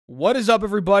What is up,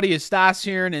 everybody? It's Stas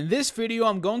here, and in this video,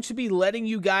 I'm going to be letting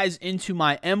you guys into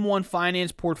my M1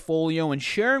 Finance portfolio and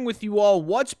sharing with you all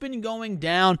what's been going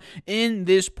down in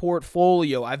this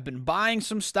portfolio. I've been buying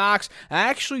some stocks. I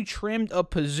actually trimmed a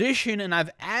position, and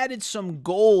I've added some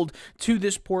gold to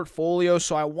this portfolio,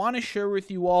 so I want to share with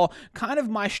you all kind of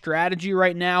my strategy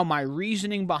right now, my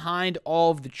reasoning behind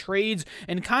all of the trades,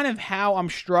 and kind of how I'm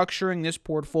structuring this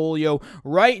portfolio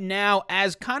right now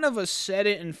as kind of a set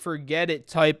it and forget it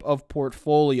type of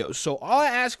portfolio. So all I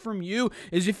ask from you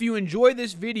is, if you enjoy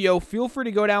this video, feel free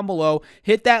to go down below,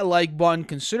 hit that like button,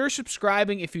 consider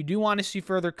subscribing if you do want to see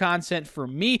further content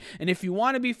from me, and if you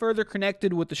want to be further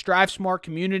connected with the Strive Smart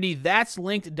community, that's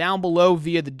linked down below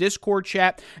via the Discord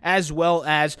chat as well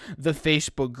as the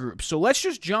Facebook group. So let's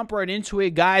just jump right into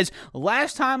it, guys.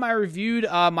 Last time I reviewed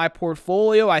my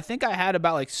portfolio, I think I had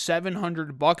about like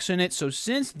 $700 in it. So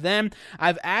since then,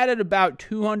 I've added about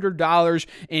 $200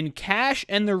 in cash,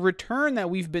 and the return that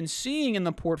we've been seeing in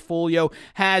the portfolio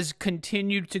has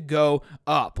continued to go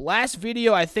up. Last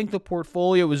video, I think the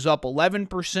portfolio was up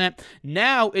 11%.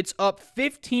 Now it's up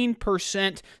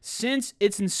 15% since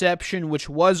its inception, which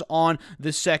was on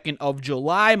the 2nd of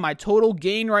July. My total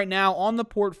gain right now on the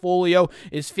portfolio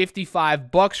is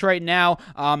 $55 right now,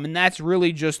 and that's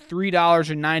really just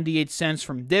 $3.98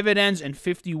 from dividends and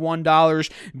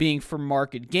 $51 being from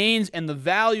market gains. And the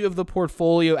value of the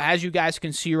portfolio, as you guys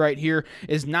can see right here,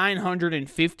 is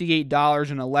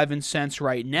 $958.11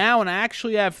 right now, and I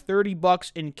actually have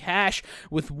 $30 in cash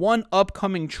with one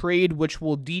upcoming trade, which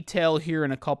we'll detail here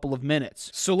in a couple of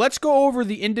minutes. So let's go over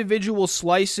the individual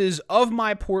slices of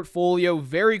my portfolio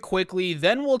very quickly,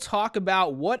 then we'll talk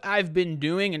about what I've been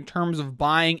doing in terms of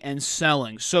buying and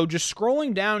selling. So just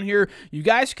scrolling down here, you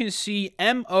guys can see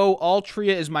MO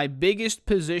Altria is my biggest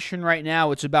position right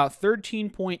now. It's about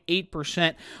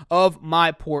 13.8% of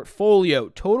my portfolio.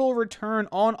 Total return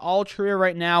on Altria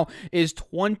right now is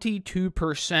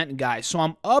 22%, guys. So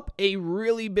I'm up a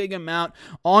really big amount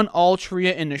on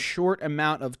Altria in a short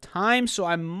amount of time. So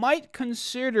I might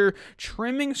consider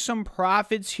trimming some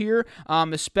profits here,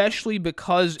 especially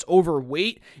because it's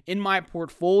overweight in my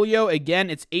portfolio. Again,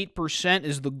 it's 8%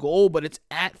 is the goal, but it's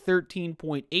at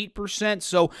 13.8%.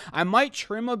 So I might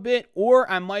trim a bit, or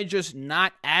I might just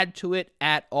not add to it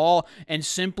at all and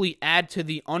simply add to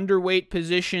the underweight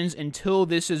positions until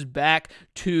this is back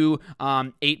to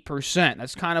 8%.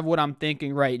 That's kind of what I'm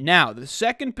thinking right now. The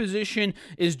second position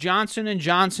is Johnson &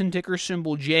 Johnson, ticker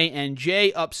symbol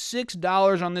JNJ, up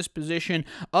 $6 on this position,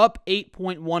 up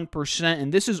 8.1%,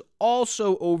 and this is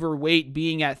also overweight,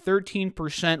 being at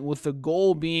 13% with the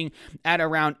goal being at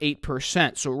around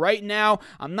 8%. So right now,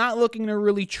 I'm not looking to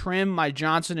really trim my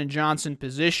Johnson & Johnson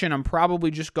position. I'm probably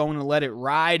just going to let it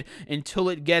ride until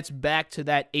it gets back to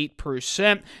that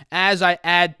 8% as I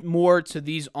add more to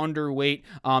these underweight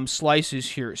slices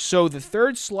here. So the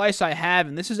third slice I have,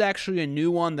 and this is actually a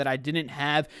new one that I didn't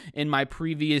have in my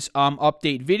previous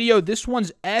update video. This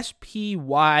one's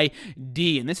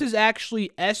SPYD, and this is actually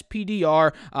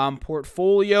SPDR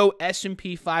portfolio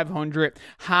S&P 500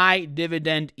 high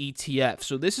dividend ETF.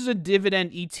 So this is a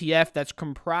dividend ETF that's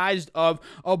comprised of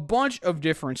a bunch of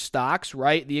different stocks,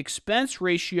 right? The expense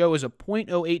ratio is a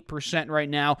 0.08% right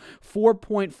now,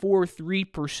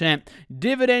 4.43%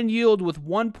 dividend yield with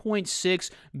 $1.6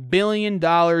 billion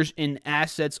in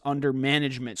assets under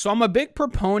management. So I'm a big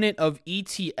proponent of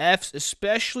ETFs,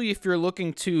 especially if you're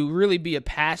looking to really be a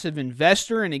passive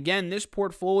investor. And again, this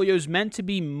portfolio is meant to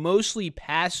be mostly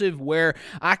passive, where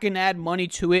I can add money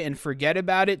to it and forget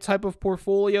about it type of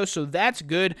portfolio. So that's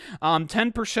good.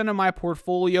 10% of my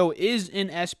portfolio is in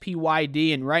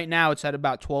SPYD, and right now it's at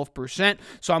about 12%.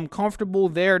 So I'm comfortable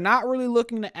there. Not really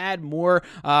looking to add more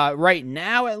right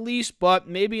now, at least, but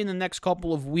maybe in the next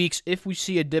couple of weeks, if we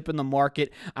see a dip in the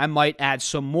market, I might add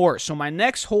some more. So my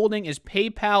next holding is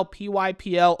PayPal,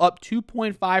 PYPL, up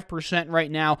 2.5%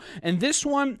 right now. And this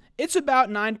one, it's about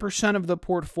 9% of the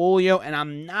portfolio, and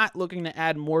I'm not looking to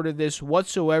add more to this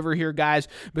whatsoever here, guys,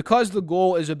 because the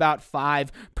goal is about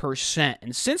 5%.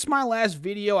 And since my last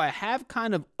video, I have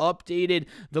kind of updated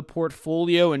the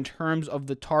portfolio in terms of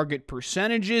the target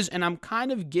percentages, and I'm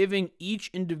kind of giving each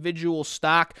individual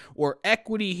stock or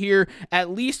equity here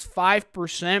at least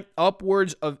 5%,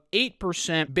 upwards of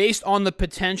 8%, based on the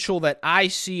potential that I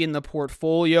see in the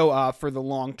portfolio for the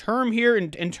long term here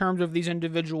in terms of these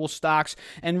individual stocks.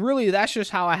 And really, that's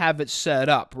just how I have it set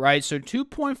up, right? So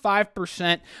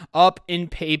 2.5% up in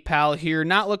PayPal here.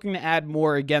 Not looking to add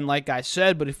more again, like I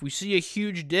said, but if we see a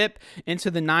huge dip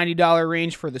into the $90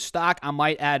 range for the stock, I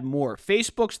might add more.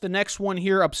 Facebook's the next one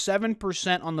here, up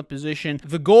 7% on the position.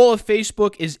 The goal of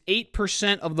Facebook is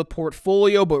 8% of the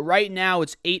portfolio, but right now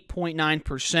it's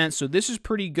 8.9%. So this is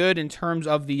pretty good in terms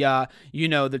of the,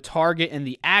 the target and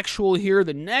the actual here.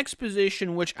 The next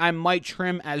position, which I might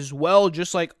trim as well,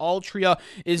 just like Altria,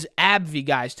 is AbbVie,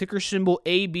 guys. Ticker symbol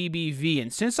ABBV.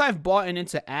 And since I've bought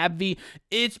into AbbVie,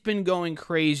 it's been going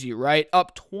crazy, right?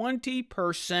 Up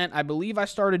 20%. I believe I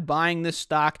started buying this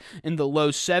stock in the low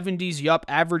 70s. Yup,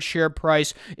 average share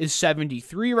price is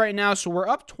 73 right now. So we're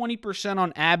up 20%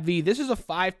 on AbbVie. This is a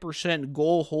 5%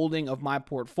 goal holding of my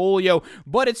portfolio,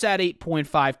 but it's at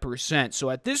 8.5%. So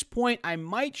at this point, I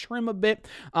might trim a bit,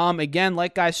 again,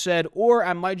 like I said, or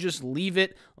I might just leave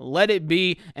it, let it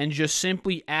be, and just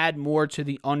simply add more to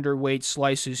the underweight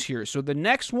slices here. So the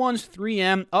next one's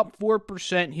 3M, up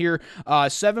 4% here,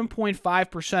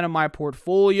 7.5% of my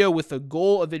portfolio with a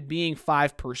goal of it being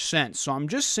 5%. So I'm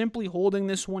just simply holding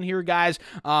this one here, guys.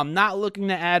 Not looking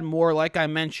to add more, like I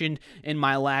mentioned in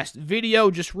my last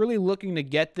video, just really looking to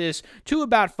get this to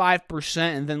about 5%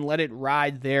 and then let it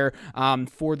ride there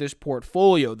for this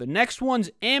portfolio. The next one's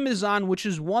Amazon, which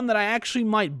is one that I actually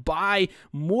might buy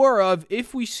more of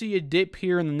if we see a dip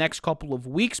here in the next couple of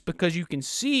weeks, because you can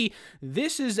see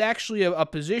this is actually a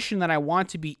position that I want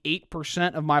to be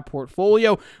 8% of my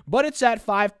portfolio, but it's at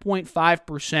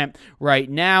 5.5% right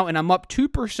now, and I'm up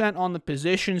 2% on the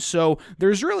position, so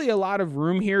there's really a lot of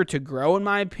room here to grow in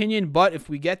my opinion. But if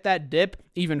we get that dip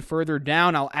even further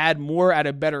down, I'll add more at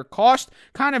a better cost,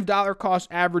 kind of dollar cost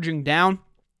averaging down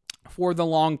for the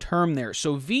long term there.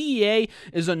 So VEA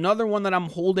is another one that I'm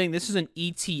holding. This is an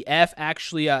ETF.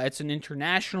 Actually, it's an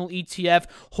international ETF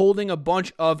holding a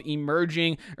bunch of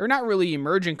emerging, or not really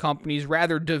emerging companies,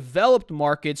 rather developed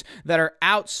markets that are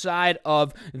outside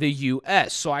of the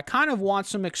US. So I kind of want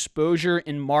some exposure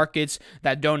in markets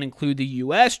that don't include the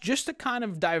US, just to kind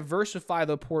of diversify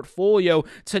the portfolio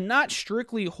to not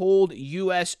strictly hold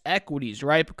US equities,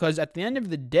 right? Because at the end of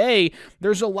the day,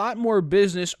 there's a lot more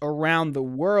business around the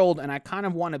world, and I kind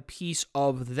of want a piece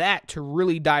of that to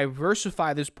really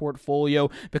diversify this portfolio,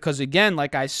 because again,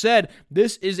 like I said,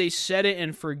 this is a set it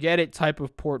and forget it type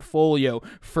of portfolio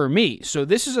for me. So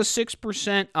this is a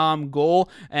 6% goal,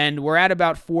 and we're at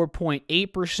about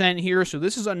 4.8% here. So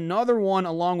this is another one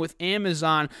along with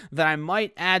Amazon that I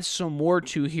might add some more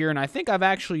to here, and I think I've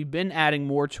actually been adding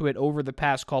more to it over the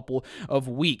past couple of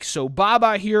weeks. So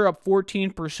Baba here up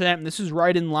 14%. This is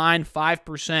right in line,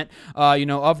 5%,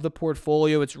 of the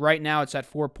portfolio. It's right now it's at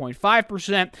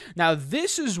 4.5%. Now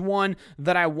this is one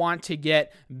that I want to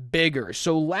get bigger.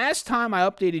 So last time I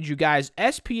updated you guys,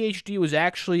 SPHD was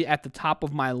actually at the top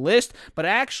of my list, but I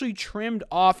actually trimmed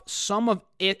off some of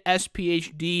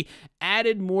SPHD,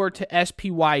 added more to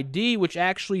SPYD, which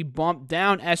actually bumped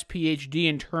down SPHD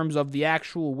in terms of the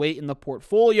actual weight in the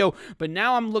portfolio. But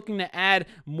now I'm looking to add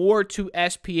more to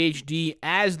SPHD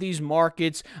as these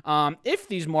markets, if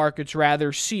these markets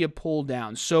rather, see a pull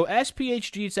down. So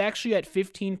SPHD, it's actually at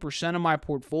 15% of my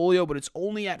portfolio, but it's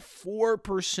only at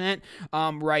 4%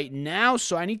 right now.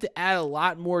 So I need to add a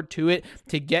lot more to it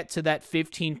to get to that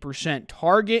 15%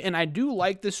 target. And I do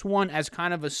like this one as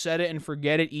kind of a set it and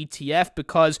forget it ETF,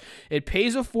 because it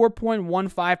pays a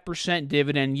 4.15%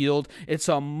 dividend yield. It's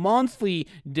a monthly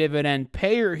dividend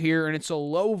payer here, and it's a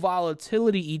low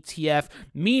volatility ETF,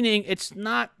 meaning it's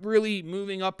not really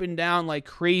moving up and down like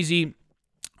crazy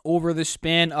over the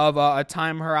span of a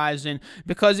time horizon,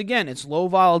 because again, it's low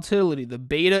volatility. The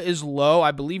beta is low. I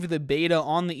believe the beta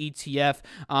on the ETF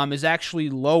is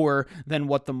actually lower than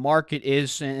what the market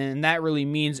is, and that really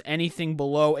means anything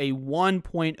below a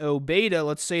 1.0 beta.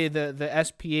 Let's say the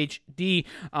SPHD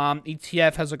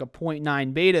ETF has like a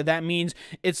 0.9 beta. That means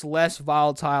it's less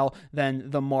volatile than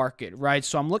the market, right?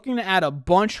 So I'm looking to add a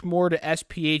bunch more to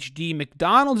SPHD.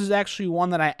 McDonald's is actually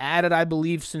one that I added, I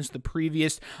believe, since the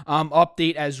previous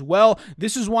update as well.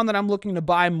 This is one that I'm looking to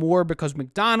buy more, because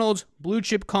McDonald's, blue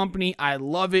chip company, I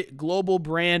love it, global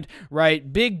brand,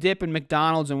 right? Big dip in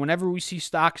McDonald's, and whenever we see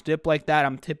stocks dip like that,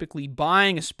 I'm typically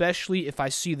buying, especially if I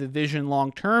see the vision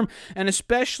long term, and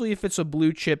especially if it's a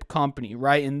blue chip company,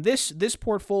 right? And this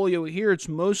portfolio here, it's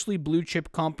mostly blue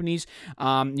chip companies.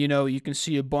 You can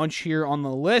see a bunch here on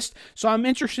the list, so I'm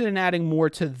interested in adding more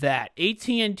to that.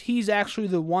 AT&T is actually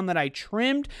the one that I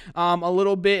trimmed a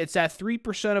little bit. It's at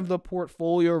 3% of the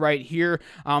portfolio right here.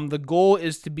 The goal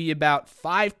is to be about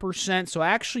 5%. 5%, so I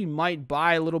actually might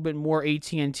buy a little bit more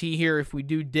AT&T here if we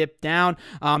do dip down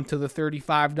to the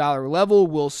 $35 level.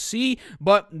 We'll see.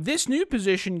 But this new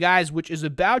position, guys, which is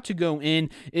about to go in,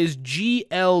 is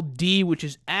GLD, which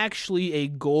is actually a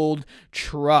gold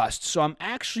trust. So I'm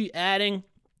actually adding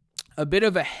a bit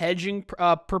of a hedging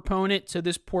proponent to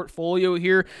this portfolio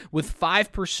here, with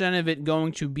 5% of it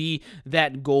going to be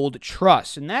that gold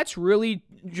trust. And that's really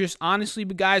just honestly,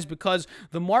 guys, because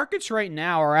the markets right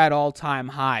now are at all-time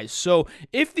highs. So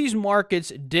if these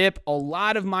markets dip, a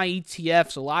lot of my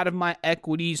ETFs, a lot of my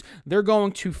equities, they're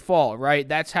going to fall, right?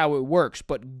 That's how it works.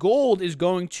 But gold is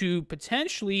going to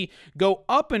potentially go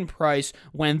up in price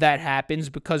when that happens,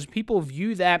 because people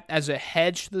view that as a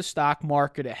hedge to the stock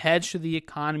market, a hedge to the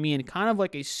economy, and kind of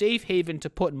like a safe haven to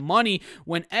put money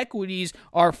when equities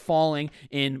are falling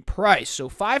in price. So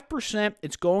 5%,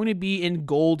 it's going to be in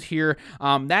gold here.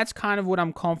 That's kind of what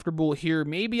I'm comfortable here.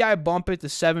 Maybe I bump it to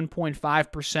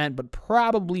 7.5%, but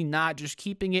probably not, just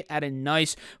keeping it at a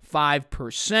nice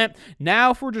 5%.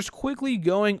 Now, if we're just quickly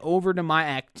going over to my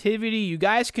activity, you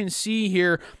guys can see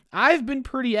here, I've been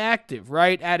pretty active,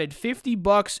 right? Added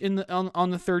 $50 on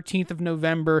the 13th of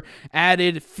November,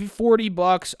 added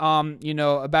 $40, you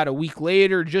know, about a week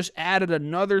later, just added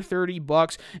another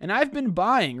 $30, and I've been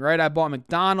buying, right? I bought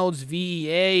McDonald's,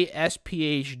 VEA,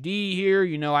 SPHD here,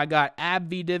 you know, I got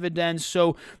AbbVie dividends.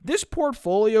 So this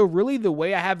portfolio, really the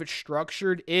way I have it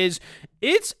structured is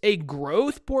it's a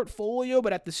growth portfolio,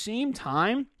 but at the same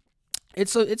time,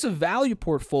 it's a value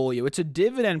portfolio, it's a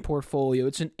dividend portfolio,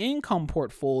 it's an income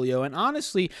portfolio, and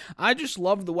honestly, I just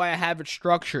love the way I have it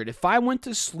structured. If I went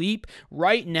to sleep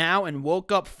right now and woke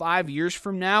up 5 years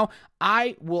from now,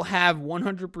 I will have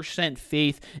 100%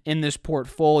 faith in this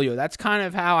portfolio. That's kind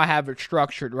of how I have it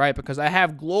structured, right? Because I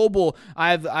have global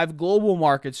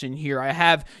markets in here. I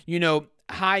have, you know,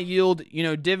 high yield, you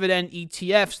know, dividend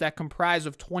ETFs that comprise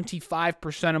of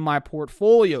 25% of my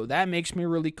portfolio. That makes me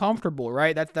really comfortable,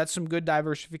 right? That's some good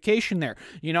diversification there.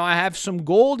 You know, I have some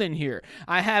gold in here.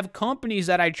 I have companies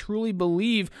that I truly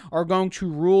believe are going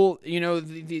to rule, you know,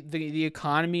 the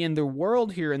economy and the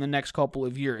world here in the next couple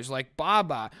of years, like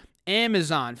Baba,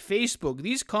 Amazon, Facebook.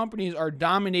 These companies are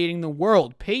dominating the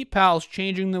world. PayPal's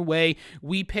changing the way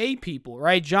we pay people,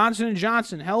 right? Johnson &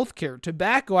 Johnson, healthcare.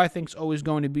 Tobacco, I think, is always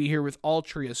going to be here with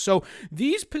Altria. So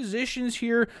these positions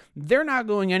here, they're not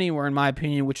going anywhere, in my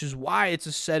opinion, which is why it's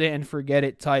a set it and forget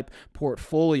it type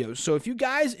portfolio. So if you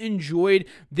guys enjoyed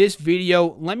this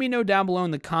video, let me know down below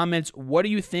in the comments, what do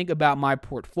you think about my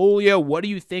portfolio? What do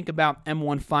you think about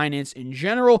M1 Finance in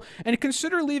general? And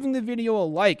consider leaving the video a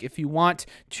like if you want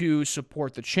to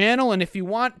support the channel. And if you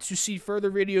want to see further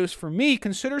videos from me,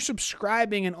 consider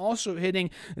subscribing and also hitting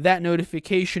that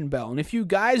notification bell. And if you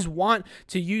guys want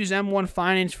to use M1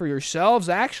 Finance for yourselves,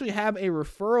 I actually have a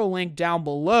referral link down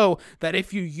below that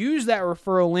if you use that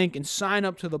referral link and sign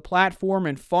up to the platform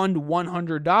and fund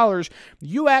 $100,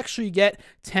 you actually get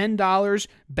 $10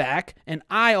 back, and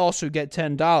I also get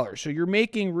 $10. So you're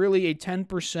making really a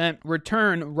 10%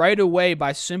 return right away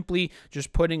by simply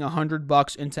just putting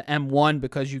 $100 into M1,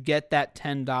 because you get that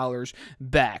 $10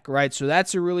 back, right? So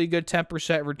that's a really good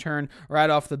 10% return right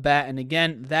off the bat. And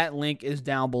again, that link is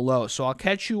down below. So I'll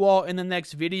catch you all in the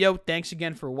next video. Thanks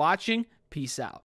again for watching. Peace out.